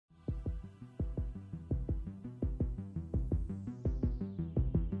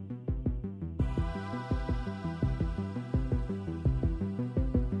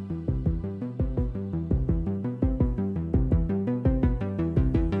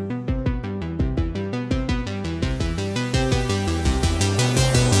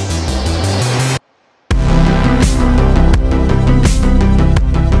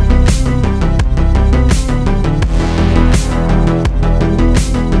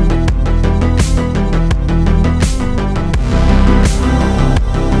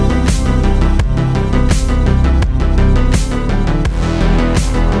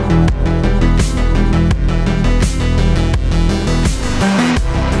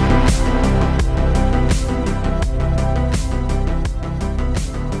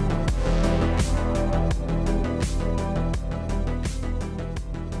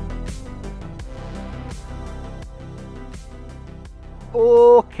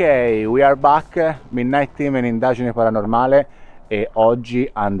we are back, Midnight Team in indagine paranormale, e oggi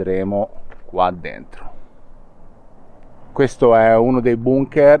andremo qua dentro. Questo è uno dei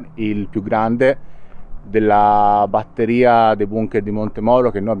bunker, il più grande della batteria dei bunker di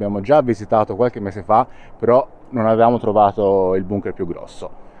Montemoro, che noi abbiamo già visitato qualche mese fa, però non avevamo trovato il bunker più grosso.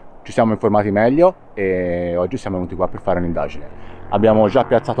 Ci siamo informati meglio e oggi siamo venuti qua per fare un'indagine. Abbiamo già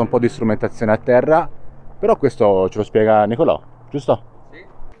piazzato un po' di strumentazione a terra, però questo ce lo spiega Nicolò, giusto? Sì.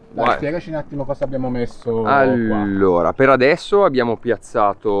 Dai, spiegaci un attimo cosa abbiamo messo allora, qua. per adesso abbiamo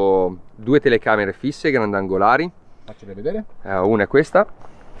piazzato due telecamere fisse grandangolari. Faccele vedere. Una è questa.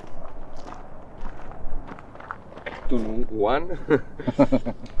 One.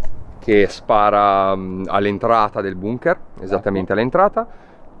 Che spara all'entrata del bunker, esattamente all'entrata.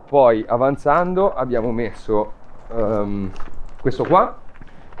 Poi avanzando abbiamo messo questo qua,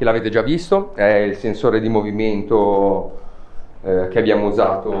 che l'avete già visto, è il sensore di movimento che abbiamo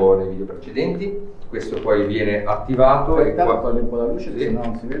usato nei video precedenti. Questo poi viene attivato. Togli un po' la luce, se no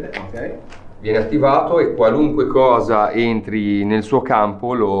non si vede. Ok. Viene attivato e qualunque cosa entri nel suo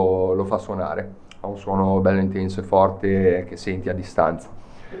campo lo fa suonare. Ha un suono bello intenso e forte che senti a distanza.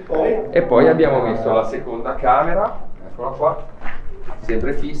 E poi abbiamo messo la seconda camera, eccola qua,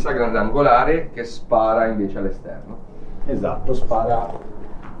 sempre fissa, grandangolare, che spara invece all'esterno. Esatto, spara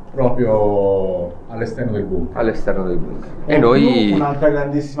proprio all'esterno del bunker. All'esterno del bunker. E noi... Un'altra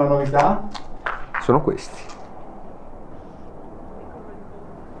grandissima novità sono questi.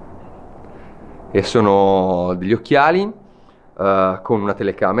 E sono degli occhiali con una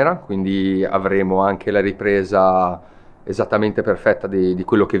telecamera, quindi avremo anche la ripresa esattamente perfetta di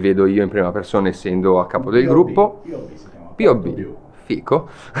quello che vedo io in prima persona, essendo a capo del gruppo. POV, fico.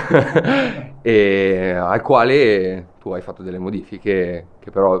 E al quale tu hai fatto delle modifiche,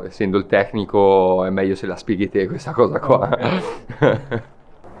 che però essendo il tecnico è meglio se la spieghi te questa cosa qua.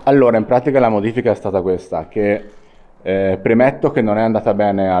 Allora, in pratica la modifica è stata questa, che premetto che non è andata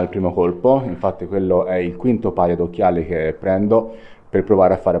bene al primo colpo, infatti quello è il quinto paio d'occhiali che prendo per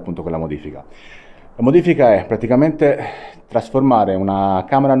provare a fare appunto quella modifica. La modifica è praticamente trasformare una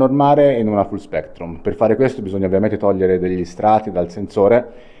camera normale in una full spectrum. Per fare questo bisogna ovviamente togliere degli strati dal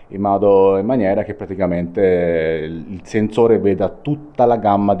sensore in maniera che praticamente il sensore veda tutta la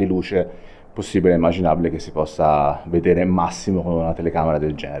gamma di luce possibile e immaginabile che si possa vedere massimo con una telecamera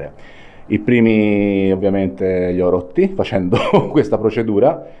del genere. I primi ovviamente li ho rotti facendo questa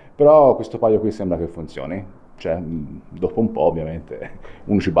procedura, però questo paio qui sembra che funzioni. Cioè, dopo un po' ovviamente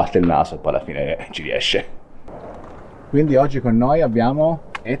uno ci batte il naso e poi alla fine ci riesce. Quindi oggi con noi abbiamo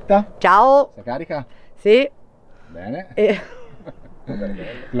Etta. Ciao! Sei carica? Sì. Bene.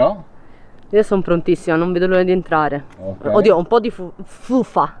 Lo? Io sono prontissima, non vedo l'ora di entrare. Okay. Oddio, un po' di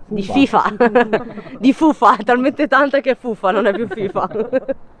fufa. Di FIFA. Di fufa, è talmente tanta che è fufa, non è più FIFA.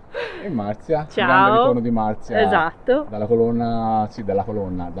 E Marzia, ciao. Il grande ritorno di Marzia. Esatto. Dalla colonna, sì, dalla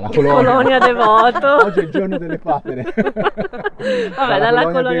colonia. Colonia Devoto. Oggi è il giorno delle papere. Vabbè,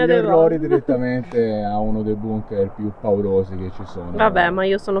 dalla colonia degli Devoto. errori direttamente a uno dei bunker più paurosi che ci sono. Vabbè, ma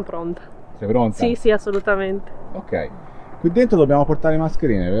io sono pronta. Sei pronta? Sì, sì, assolutamente. Ok. Qui dentro dobbiamo portare le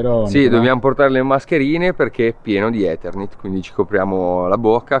mascherine, vero? Sì, dobbiamo portare le mascherine perché è pieno di Eternit, quindi ci copriamo la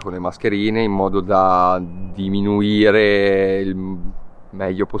bocca con le mascherine in modo da diminuire il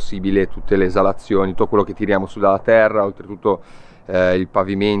meglio possibile tutte le esalazioni, tutto quello che tiriamo su dalla terra, oltretutto il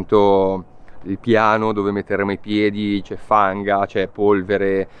pavimento, il piano dove metteremo i piedi, c'è fanga, c'è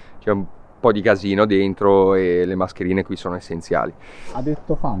polvere, c'è un po' di casino dentro e le mascherine qui sono essenziali. Ha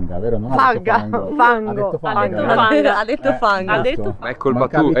detto fanga, vero? Non fanga, ha detto fango. fango. Ha detto fanga. Ha detto fanga. Ha detto Ma è colpa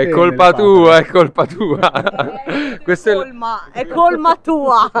tua, è colpa tua, è colpa tua. Questo è colma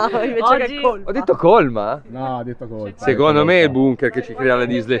tua. Invece oggi... che colpa. Ho detto colma? No, ha detto colpa. Secondo me è il bunker che ci crea la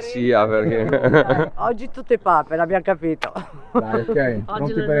dislessia perché... Oggi tutte papere, abbiamo capito. Dai, ok,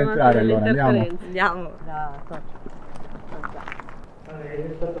 pronti per entrare allora, andiamo. Andiamo.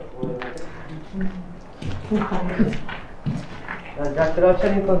 La croce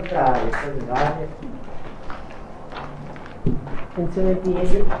all'incontrario, attenzione ai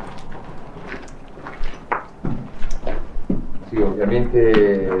piedi. Sì,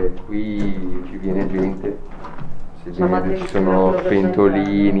 ovviamente qui ci viene gente, ci sono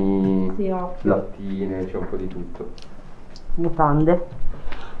pentolini, sì, lattine, c'è un po' di tutto. Mutande.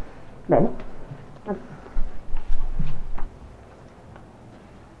 Bene.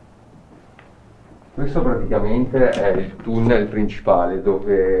 Questo praticamente è il tunnel principale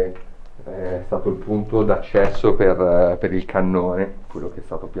dove è stato il punto d'accesso per il cannone, quello che è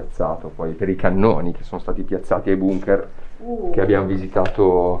stato piazzato, poi per i cannoni che sono stati piazzati ai bunker che abbiamo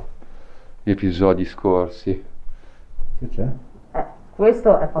visitato gli episodi scorsi. Che c'è?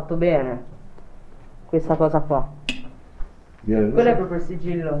 questo è fatto bene, questa cosa qua. Quello è proprio il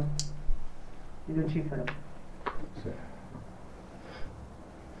sigillo di Lucifero. Sì.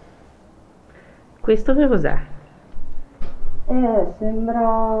 Questo che cos'è? Sembra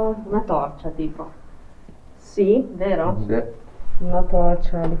una torcia tipo. Sì, vero? Sì. Una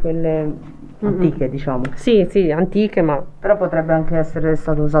torcia di quelle antiche, diciamo. Sì, sì, antiche, ma però potrebbe anche essere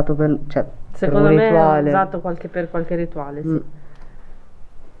stato usato per, cioè, secondo per un rituale. È usato per qualche rituale, sì.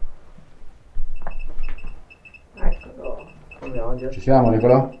 Eccolo. Ci siamo,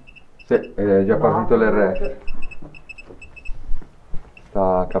 Nicolò? Sì, è già partito l'RF.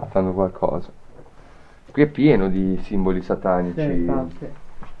 Sta captando qualcosa. Qui è pieno di simboli satanici. Sì,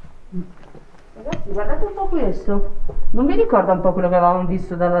 ragazzi, guardate un po' questo. Non vi ricorda un po' quello che avevamo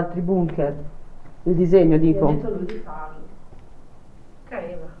visto dall'altri bunker? Il disegno, dico. Ho detto lui di farlo.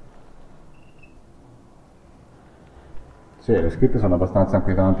 Carina. Sì, le scritte sono abbastanza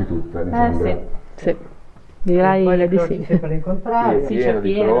inquietanti tutte, mi sembra. Sì. Direi di sì. Sempre le contrarie. Sì, pieno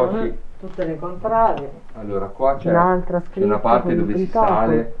di croci. Tutte le contrarie. Allora, qua c'è Un'altra c'è una parte dove si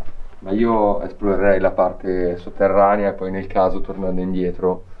sale, ma io esplorerei la parte sotterranea e poi nel caso tornando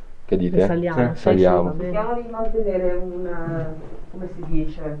indietro. Che dite? Saliamo. Sì, saliamo. Cerchiamo di mantenere come si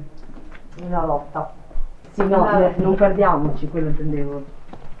dice, una lotta. Sì, no, non perdiamoci, quello intendevo.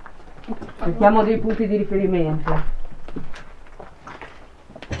 Cerchiamo dei punti di riferimento.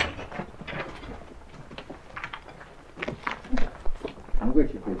 Comunque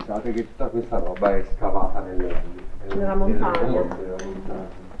ci pensate che tutta questa roba è scavata Nella montagna. nella montagna.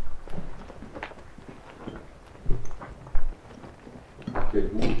 Anche i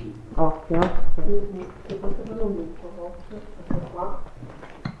buchi. Occhio. Che posso fare un buco, occhio, questo qua.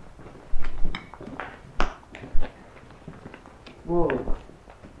 Wow.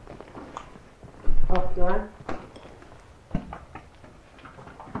 Occhio,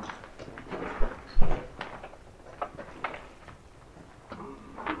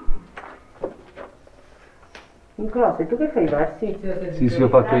 Nicolò, sei tu che fai i versi? Sì, ho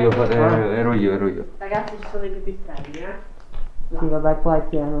fatto io, ero io. Ragazzi, ci sono dei pipistrelli, Sì, vabbè, qua è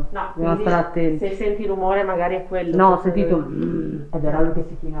pieno. No, dobbiamo stare attenti. Se senti rumore magari è quello. No, ho sentito ed era lui che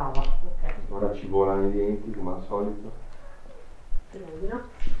si chinava. Ok. Ora ci volano i denti come al solito.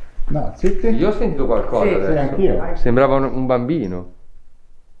 No, zitti. Io ho sentito qualcosa Sì, adesso. anch'io. Sembrava un bambino.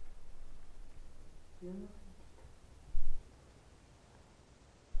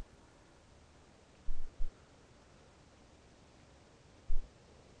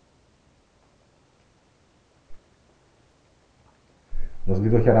 Lo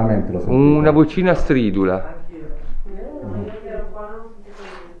sgrido chiaramente, lo sentite. Una vocina stridula.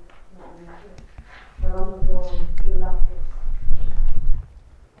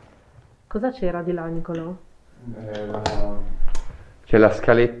 Cosa c'era di là, Nicolò? C'è la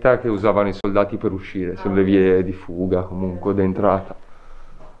scaletta che usavano i soldati per uscire, sono le vie di fuga comunque d'entrata.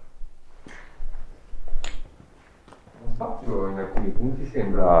 Lo spazio in alcuni punti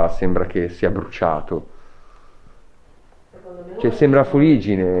sembra che sia bruciato. Cioè sembra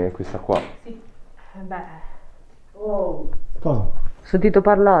fuliggine questa qua. Sì. Beh. Oh. Cosa? Ho sentito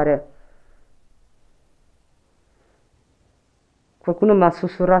parlare. Qualcuno mi ha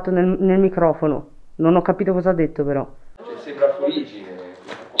sussurrato nel microfono. Non ho capito cosa ha detto però. Cioè sembra fuliggine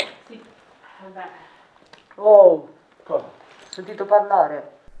questa qua. Sì. Vabbè. Oh. Cosa? Ho sentito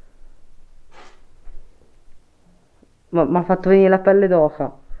parlare. Ma mi ha fatto venire la pelle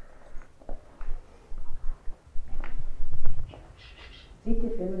d'oca. Zitti e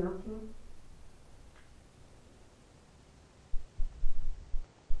fermi un attimo.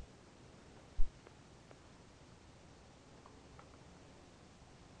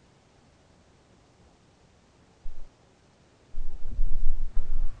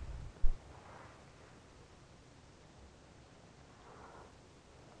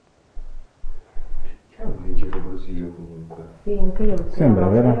 C'è un leggero brusio comunque. Sì, anche io. Sembra,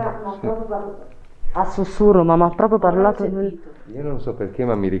 vero? A sussurro, ma mi ha proprio parlato Io non so perché,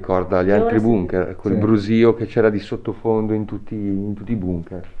 ma mi ricorda gli altri bunker, quel brusio che c'era di sottofondo in tutti i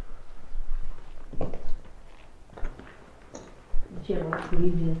bunker. Dicevo, la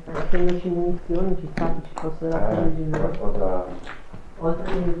fuliggine, prenderci munizioni, ci sta che ci fosse della fuliggine. Qualcosa...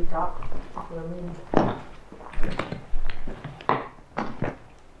 Oltre all'umidità, sicuramente.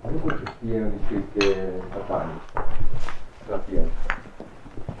 Comunque c'è pieno di scritte sataniche. La piena.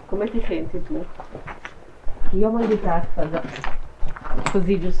 Come ti senti tu? Io ho mal di testa già.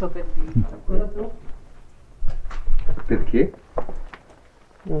 Così giusto per dire. Quello tu? Perché?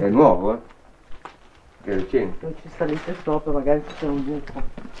 È nuovo, È recente. Non ci salite sopra, magari c'è un buco.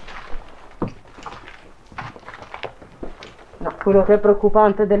 No, Quello che è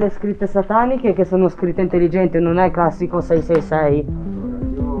preoccupante delle scritte sataniche è che sono scritte intelligenti, non è il classico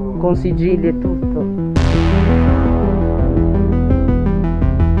 666 con sigilli e tutto.